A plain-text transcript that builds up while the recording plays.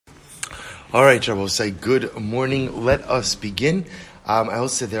All right, Rabbi, say good morning. Let us begin. I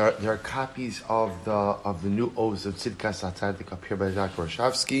also there are copies of the new Oaths of Tzidkas HaTzadik up here by Dr.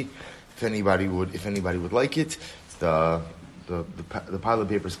 Warshawski. If anybody would like it, it's the pile of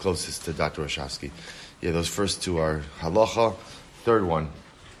papers closest to Dr. Warshawski. Yeah, those first two are halacha. Third one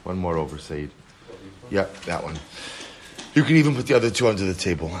more over, Said. Yeah, that one. You can even put the other two under the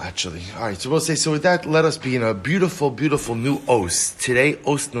table, actually. All right, so we'll say, so with that, let us be in a beautiful, beautiful new Os. Today,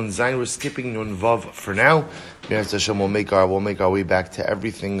 Os Nun Zayin, we're skipping Nun Vav for now. Meretz Hashem, we'll make our way back to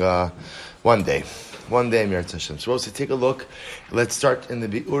everything one day. One day, Meretz Hashem. So we'll say, take a look. Let's start in the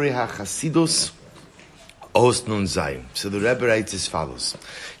Bi'uri HaChasidus, Os Nun Zayin. So the Rebbe writes as follows.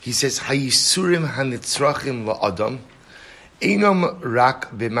 He says, Hayisurim hanitzrachim la'adam, einam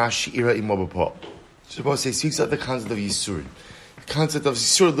rak b'ma she'ira imo b'po. Suppose he speaks of the concept of Yisurin. The concept of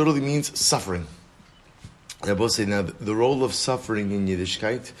Yisur literally means suffering. I both say now the role of suffering in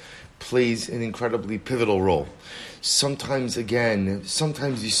Yiddishkeit plays an incredibly pivotal role. Sometimes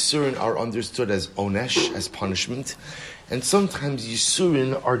Yisurin are understood as onesh, as punishment, and sometimes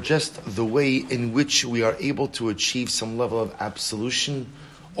Yisurin are just the way in which we are able to achieve some level of absolution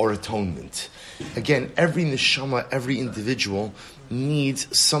or atonement. Again, every neshama, every individual needs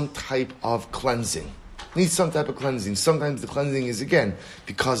some type of cleansing. Sometimes the cleansing is, again,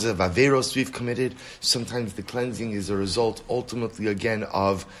 because of averos we've committed. Sometimes the cleansing is a result, ultimately, again,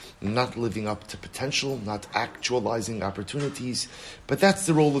 of not living up to potential, not actualizing opportunities. But that's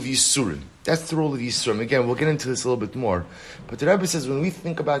the role of Yisurim. Again, we'll get into this a little bit more. But the Rebbe says when we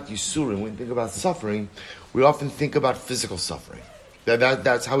think about Yisurim, when we think about suffering, we often think about physical suffering.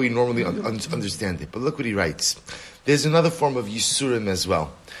 That's how we normally understand it. But look what he writes. There's another form of Yisurim as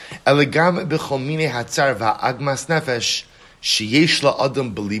well. Elegam b'chomine hatzar va'agmas nefesh sheyesh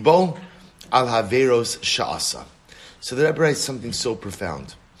la'adam b'libo al haveros sha'asa. So the Rebbe writes something so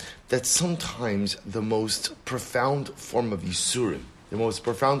profound, that sometimes the most profound form of Yisurim, the most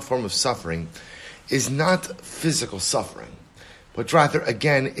profound form of suffering, is not physical suffering, but rather,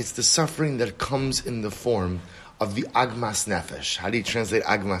 again, it's the suffering that comes in the form of the agmas nefesh. How do you translate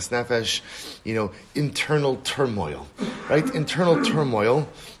agmas nefesh? Internal turmoil, right? Internal turmoil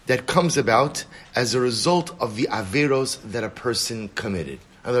that comes about as a result of the averos that a person committed.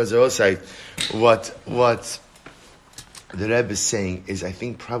 In other words, I will say, what the Rebbe is saying is, I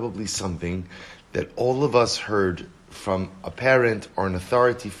think, probably something that all of us heard from a parent or an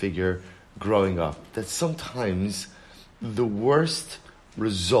authority figure growing up, that sometimes the worst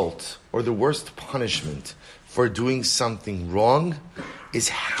result or the worst punishment for doing something wrong is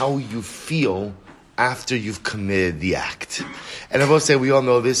how you feel after you've committed the act. And I will say, we all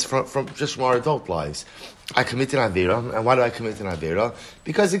know this from our adult lives. I committed an avera, and why did I commit an avera?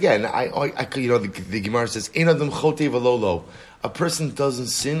 Because again, the Gemara says, "Ein adam chotei v'lo lo." A person doesn't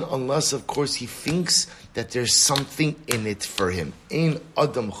sin unless, of course, he thinks that there's something in it for him. Ein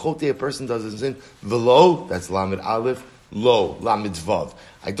adam chotei, a person doesn't sin. V'lo, that's lamed aleph. Lo, lamed vav.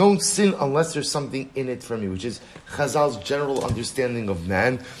 I don't sin unless there's something in it for me, which is Chazal's general understanding of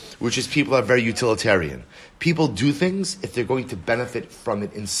man, which is people are very utilitarian. People do things if they're going to benefit from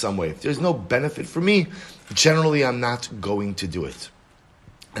it in some way. If there's no benefit for me, generally I'm not going to do it.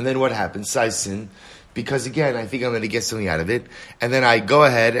 And then what happens? I sin, because again, I think I'm going to get something out of it, and then I go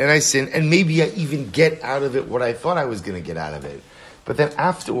ahead and I sin, and maybe I even get out of it what I thought I was going to get out of it. But then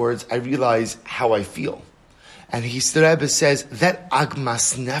afterwards, I realize how I feel. And the Rebbe says that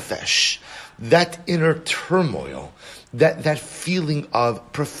agmas nefesh, that inner turmoil, that feeling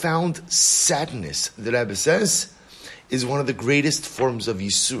of profound sadness, the Rebbe says, is one of the greatest forms of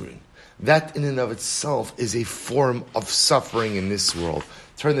Yisurin. That in and of itself is a form of suffering in this world.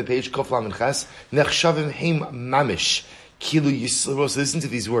 Turn the page, Kof Lamed Ches, Nechshavim heim mamish, kilu Yisur. So listen to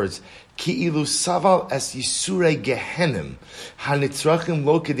these words. Ki'ilu saval es Yisurei gehenim, hanitzrachim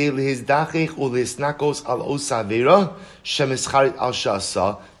lo kedei lehizdachech ulehisnakos al osavera, shemescharit al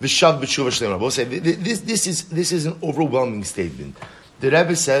shasa, v'shav b'tshuva shlema. We'll say, this is an overwhelming statement. The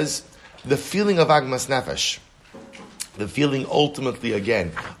Rebbe says, the feeling of agmas nefesh, the feeling ultimately,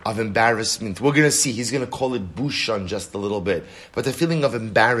 again, of embarrassment. We're going to see, he's going to call it bushan just a little bit. But the feeling of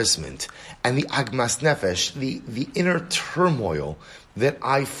embarrassment and the agmas nefesh, the inner turmoil that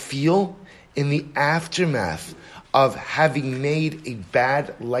I feel in the aftermath of having made a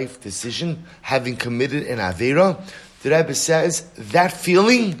bad life decision, having committed an avera, the Rebbe says, that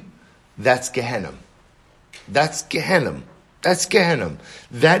feeling, that's Gehenna. That's Gehenna. That's Gehenna.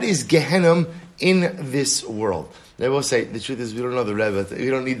 That is Gehenna in this world. I will say, the truth is, we don't know the Rebbe. We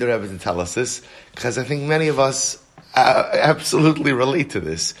don't need the Rebbe to tell us this, because I think many of us absolutely relate to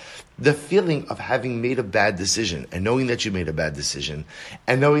this. the feeling of having made a bad decision and knowing that you made a bad decision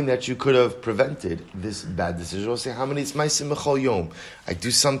and knowing that you could have prevented this bad decision. I'll say, how many it's ma'asim b'chol yom? I do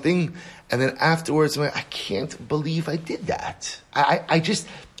something and then afterwards I'm like, I can't believe I did that.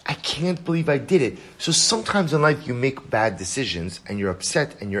 I can't believe I did it. So sometimes in life you make bad decisions and you're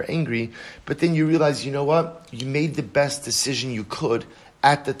upset and you're angry, but then you realize, you know what? You made the best decision you could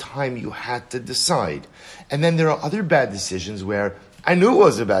at the time you had to decide. And then there are other bad decisions where I knew it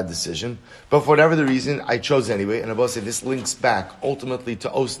was a bad decision, but for whatever the reason, I chose anyway. And I will say this links back ultimately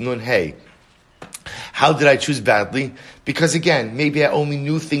to Os Nun Hey. How did I choose badly? Because again, maybe I only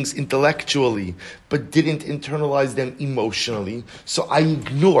knew things intellectually, but didn't internalize them emotionally. So I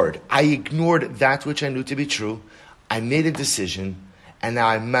ignored that which I knew to be true. I made a decision, and now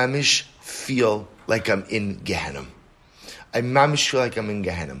I mamish feel like I'm in Gehenna. I mamish feel like I'm in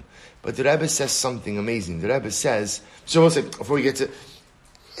Gehenna. But the Rebbe says something amazing. The Rebbe says, so we'll say, before we get to,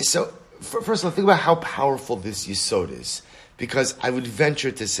 first of all, think about how powerful this Yesod is. Because I would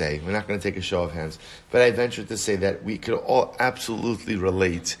venture to say, we're not going to take a show of hands, but I venture to say that we could all absolutely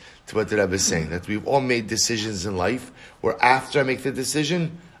relate to what the Rebbe is saying. That we've all made decisions in life where after I make the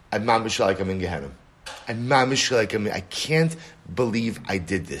decision, I'm mamish like I'm in Gehenna. I'm mamish like I can't believe I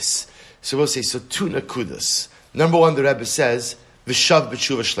did this. So we'll say, so two nakudas. Number one, the Rebbe says, V'shav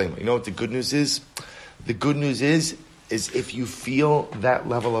b'tshuva shlema. You know what the good news is? The good news is if you feel that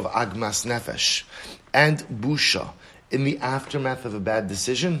level of agmas nefesh and busha, in the aftermath of a bad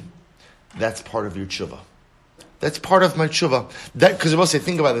decision, that's part of your tshuva. That's part of my tshuva. Because I will say,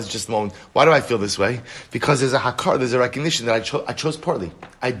 think about this just a moment. Why do I feel this way? Because there's a hakar, there's a recognition that I chose poorly.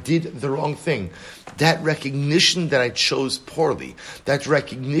 I did the wrong thing. That recognition that I chose poorly, that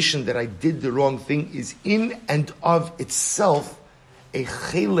recognition that I did the wrong thing is in and of itself a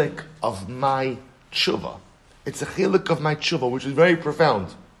chelik of my tshuva. It's a chelik of my tshuva, which is very profound.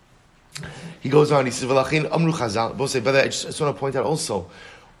 He goes on, he says, V'lachin amru chazal. Both say, brother, I just want to point out also,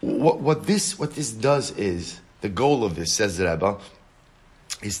 what this does is, the goal of this, says the Rebbe,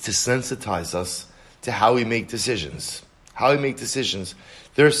 is to sensitize us to how we make decisions. How we make decisions.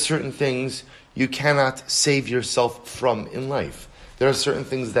 There are certain things you cannot save yourself from in life. There are certain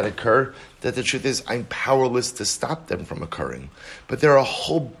things that occur that the truth is I'm powerless to stop them from occurring. But there are a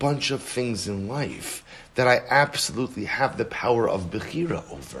whole bunch of things in life that I absolutely have the power of Bechira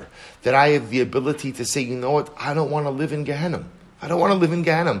over. That I have the ability to say, you know what, I don't want to live in Gehenna. I don't want to live in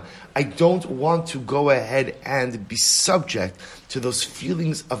Gehenna. I don't want to go ahead and be subject to those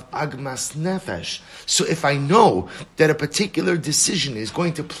feelings of Agmas Nefesh. So if I know that a particular decision is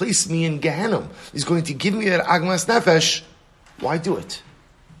going to place me in Gehenna, is going to give me that Agmas Nefesh, why do it?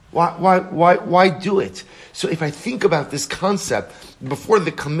 Why do it? So if I think about this concept before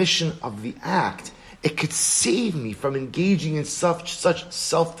the commission of the act, it could save me from engaging in such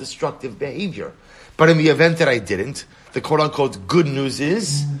self-destructive behavior. But in the event that I didn't, the quote-unquote good news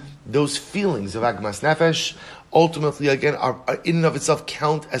is those feelings of Agmas Nefesh ultimately, again, are in and of itself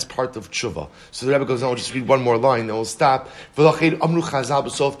count as part of tshuva. So the Rebbe goes on, we'll just read one more line, and we'll stop. Listen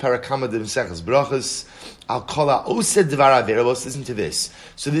to this.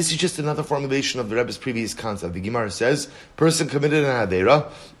 So this is just another formulation of the Rebbe's previous concept. The Gemara says, person committed an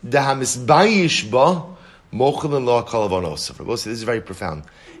Aveira, this is very profound.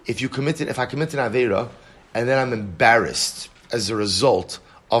 If I commit an Aveira, and then I'm embarrassed as a result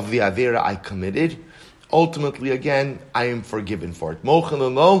of the Aveira I committed, ultimately, again, I am forgiven for it. Now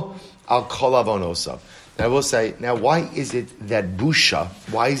I will say, now why is it that busha,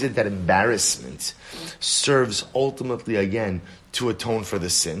 why is it that embarrassment serves ultimately, again, to atone for the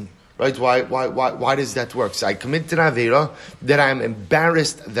sin? Right? Why does that work? So I commit an Aveira, that I am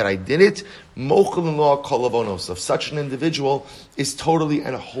embarrassed that I did it. Such an individual is totally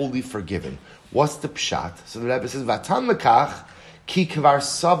and wholly forgiven. What's the pshat? So the Rebbe says, Vatam lekach ki kvar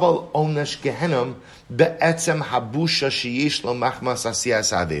saval onesh gehenom be'etzem habusha sheyesh lo machmas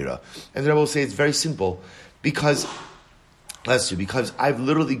asiyas aveira. And the Rebbe will say it's very simple, because I've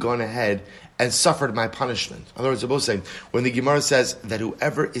literally gone ahead and suffered my punishment. In other words, they're both saying, when the Gemara says that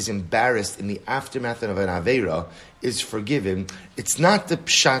whoever is embarrassed in the aftermath of an aveira is forgiven, it's not the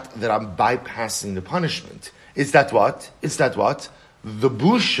pshat that I'm bypassing the punishment. It's that what? The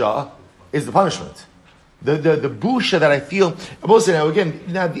busha is the punishment. The busha that I feel. I will say now again,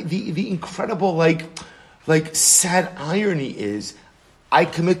 the incredible sad irony is I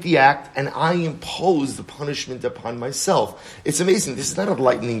commit the act and I impose the punishment upon myself. It's amazing. This is not a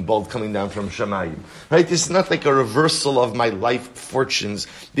lightning bolt coming down from Shamayim, right? This is not like a reversal of my life fortunes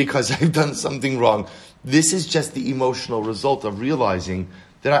because I've done something wrong. This is just the emotional result of realizing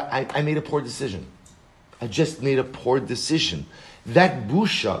that I made a poor decision. I just made a poor decision. That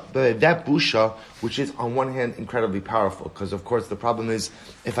busha, which is on one hand incredibly powerful, because of course the problem is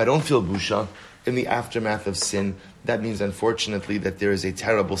if I don't feel busha in the aftermath of sin, that means unfortunately that there is a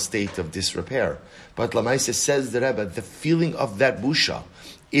terrible state of disrepair. But Lamaisa says the Rebbe, the feeling of that busha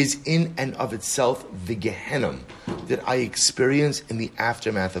is in and of itself the Gehenna that I experience in the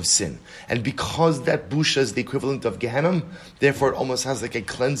aftermath of sin. And because that busha is the equivalent of Gehenna, therefore it almost has like a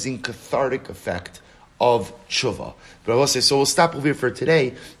cleansing, cathartic effect of tshuva. But I will say, so we'll stop over here for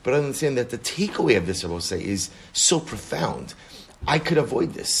today, but I understand that the takeaway of this, I will say, is so profound. I could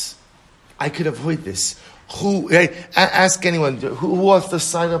avoid this. Ask anyone who wants to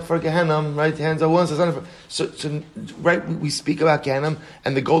sign up for Gehenna, right? Hands up, who wants to sign up for. So right, we speak about Gehenna,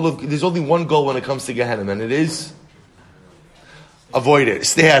 and there's only one goal when it comes to Gehenna, and it is avoid it,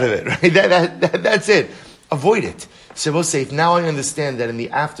 stay out of it, right? That's it. Avoid it. So we'll say, if now I understand that in the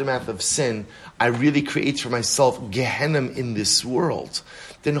aftermath of sin, I really create for myself Gehenna in this world,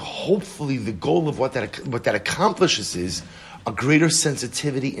 then hopefully the goal of what that accomplishes is a greater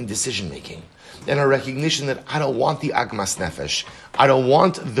sensitivity in decision making. And a recognition that I don't want the Agmas Nefesh. I don't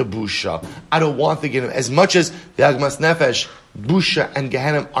want the Busha. I don't want the Gehenna. As much as the Agmas Nefesh, Busha, and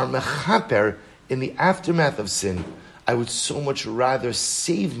Gehenna are mechaper in the aftermath of sin, I would so much rather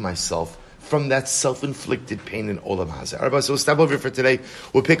save myself from that self-inflicted pain in Olam Hazeh. All right, so we'll stop over for today.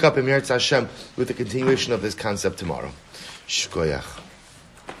 We'll pick up in Meretz Hashem with the continuation of this concept tomorrow. Shkoyach.